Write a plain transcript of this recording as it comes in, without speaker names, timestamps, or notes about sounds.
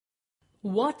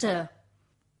Water.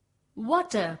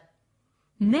 Water.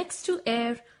 Next to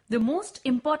air, the most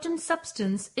important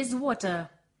substance is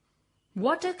water.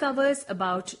 Water covers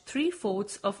about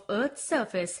 3/4 of Earth's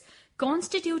surface,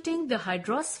 constituting the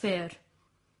hydrosphere.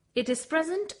 It is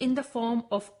present in the form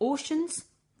of oceans,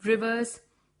 rivers,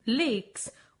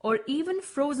 lakes, or even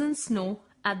frozen snow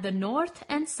at the north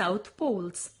and south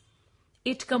poles.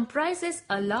 It comprises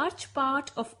a large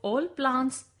part of all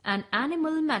plants and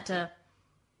animal matter.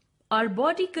 Our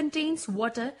body contains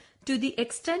water to the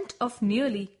extent of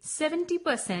nearly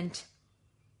 70%.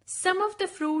 Some of the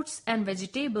fruits and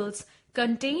vegetables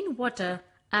contain water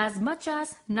as much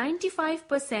as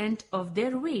 95% of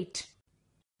their weight.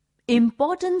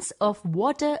 Importance of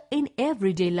water in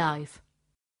everyday life.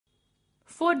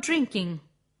 For drinking.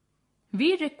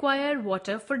 We require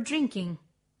water for drinking.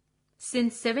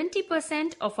 Since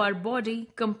 70% of our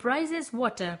body comprises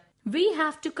water, we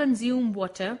have to consume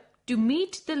water to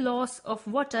meet the loss of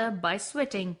water by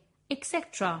sweating,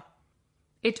 etc.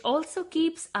 It also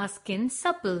keeps our skin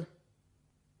supple.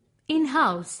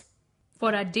 In-house.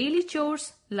 For our daily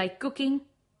chores like cooking,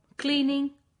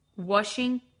 cleaning,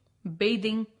 washing,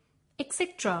 bathing,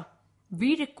 etc.,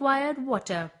 we require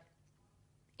water.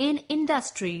 In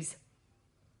industries.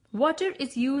 Water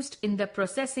is used in the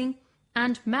processing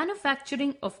and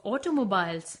manufacturing of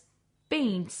automobiles,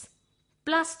 paints,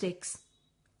 plastics,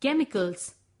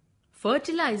 chemicals,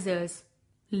 fertilizers,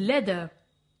 leather,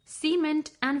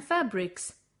 cement and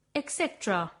fabrics,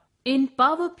 etc. In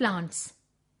power plants.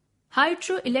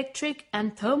 Hydroelectric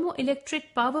and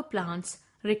thermoelectric power plants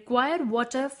require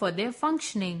water for their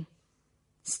functioning.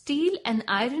 Steel and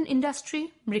iron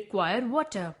industry require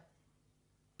water.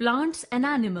 Plants and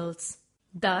animals.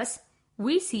 Thus,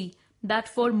 we see that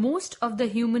for most of the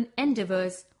human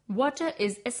endeavors, water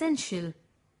is essential.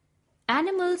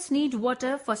 Animals need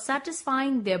water for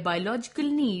satisfying their biological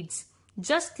needs,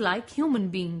 just like human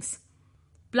beings.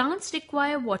 Plants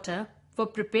require water for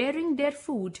preparing their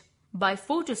food by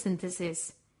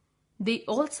photosynthesis. They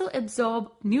also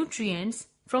absorb nutrients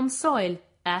from soil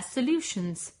as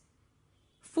solutions.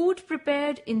 Food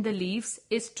prepared in the leaves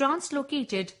is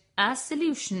translocated as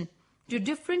solution to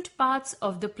different parts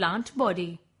of the plant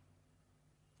body.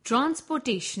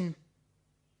 Transportation.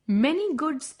 Many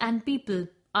goods and people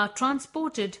are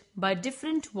transported by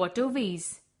different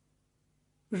waterways.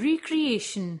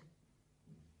 Recreation.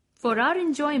 For our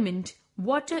enjoyment,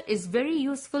 water is very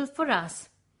useful for us.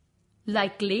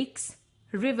 Like lakes,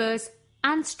 rivers,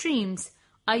 and streams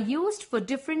are used for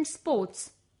different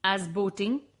sports as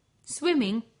boating,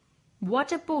 swimming,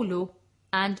 water polo,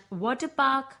 and water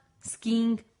park,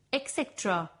 skiing,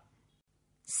 etc.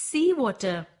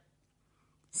 Seawater.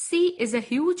 Sea is a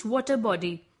huge water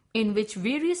body in which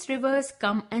various rivers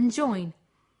come and join.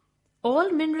 All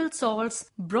mineral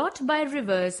salts brought by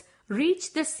rivers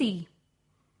reach the sea.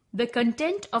 The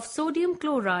content of sodium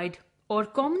chloride or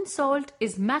common salt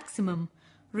is maximum,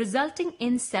 resulting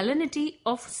in salinity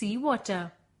of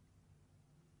seawater.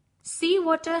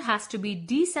 Seawater has to be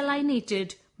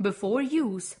desalinated before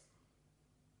use.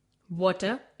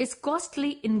 Water is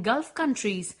costly in Gulf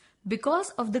countries because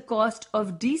of the cost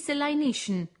of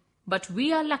desalination, but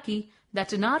we are lucky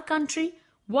that in our country,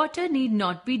 water need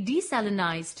not be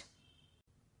desalinized.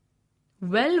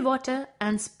 Well water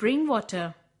and spring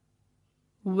water.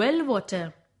 Well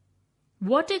water.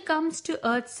 Water comes to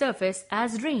Earth's surface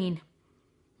as rain.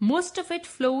 Most of it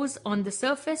flows on the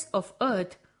surface of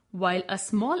Earth, while a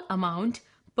small amount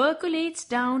percolates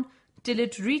down till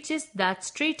it reaches that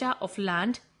strata of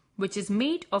land which is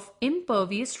made of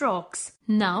impervious rocks.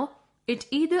 Now, it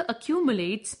either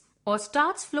accumulates or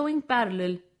starts flowing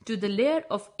parallel to the layer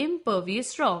of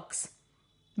impervious rocks.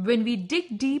 When we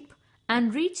dig deep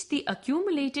and reach the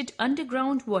accumulated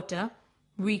underground water,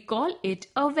 we call it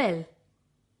a well.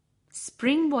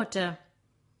 Spring water.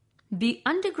 The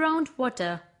underground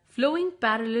water flowing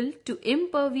parallel to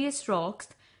impervious rocks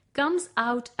comes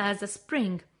out as a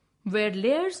spring where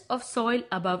layers of soil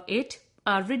above it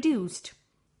are reduced.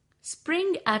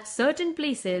 Spring at certain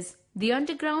places, the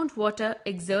underground water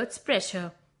exerts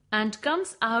pressure and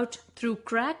comes out through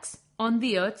cracks on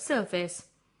the Earth's surface.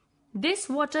 This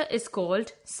water is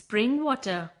called spring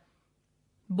water.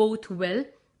 Both well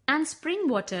and spring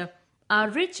water are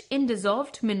rich in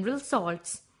dissolved mineral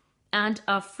salts and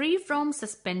are free from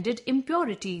suspended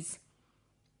impurities.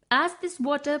 As this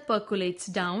water percolates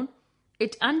down,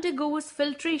 it undergoes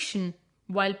filtration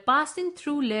while passing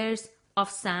through layers of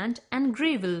sand and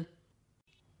gravel.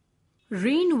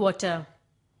 Rainwater.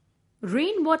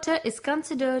 Rainwater is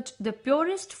considered the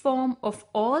purest form of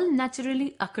all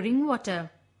naturally occurring water.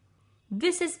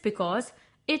 This is because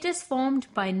it is formed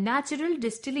by natural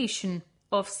distillation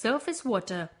of surface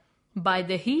water by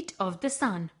the heat of the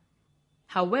sun.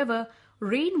 However,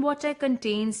 rainwater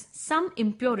contains some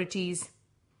impurities.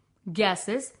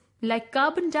 Gases like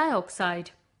carbon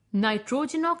dioxide,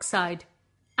 nitrogen oxide,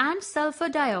 and sulfur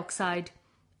dioxide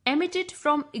emitted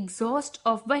from exhaust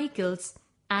of vehicles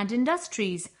and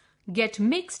industries get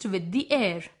mixed with the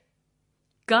air.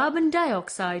 Carbon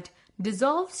dioxide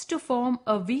dissolves to form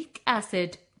a weak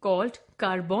acid called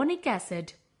carbonic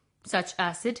acid. Such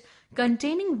acid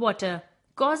containing water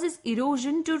causes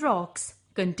erosion to rocks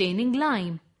containing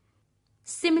lime.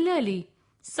 Similarly,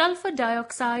 sulfur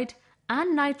dioxide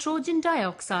and nitrogen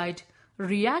dioxide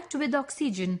react with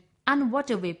oxygen and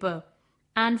water vapor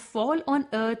and fall on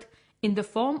earth in the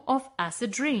form of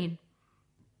acid rain.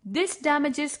 This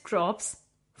damages crops,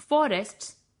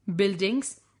 forests,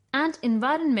 buildings, and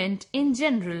environment in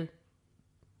general.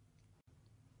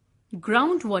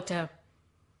 Groundwater.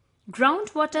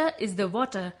 Groundwater is the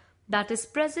water that is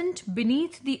present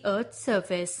beneath the earth's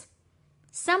surface.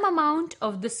 Some amount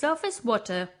of the surface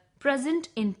water present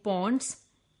in ponds,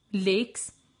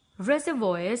 lakes,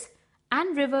 reservoirs,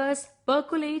 and rivers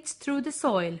percolates through the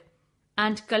soil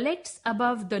and collects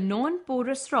above the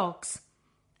non-porous rocks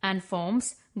and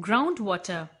forms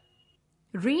groundwater.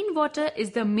 Rainwater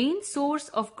is the main source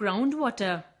of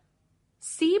groundwater.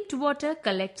 Seeped water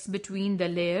collects between the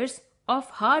layers of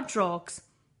hard rocks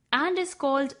and is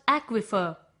called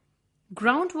aquifer.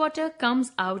 Groundwater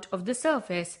comes out of the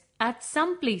surface at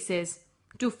some places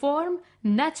to form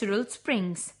natural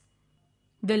springs.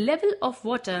 The level of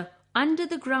water under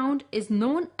the ground is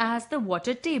known as the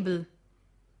water table.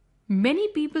 Many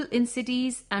people in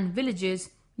cities and villages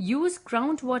use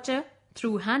groundwater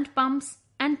through hand pumps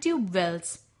and tube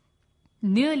wells.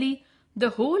 Nearly the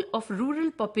whole of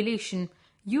rural population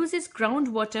uses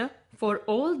groundwater for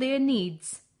all their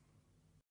needs.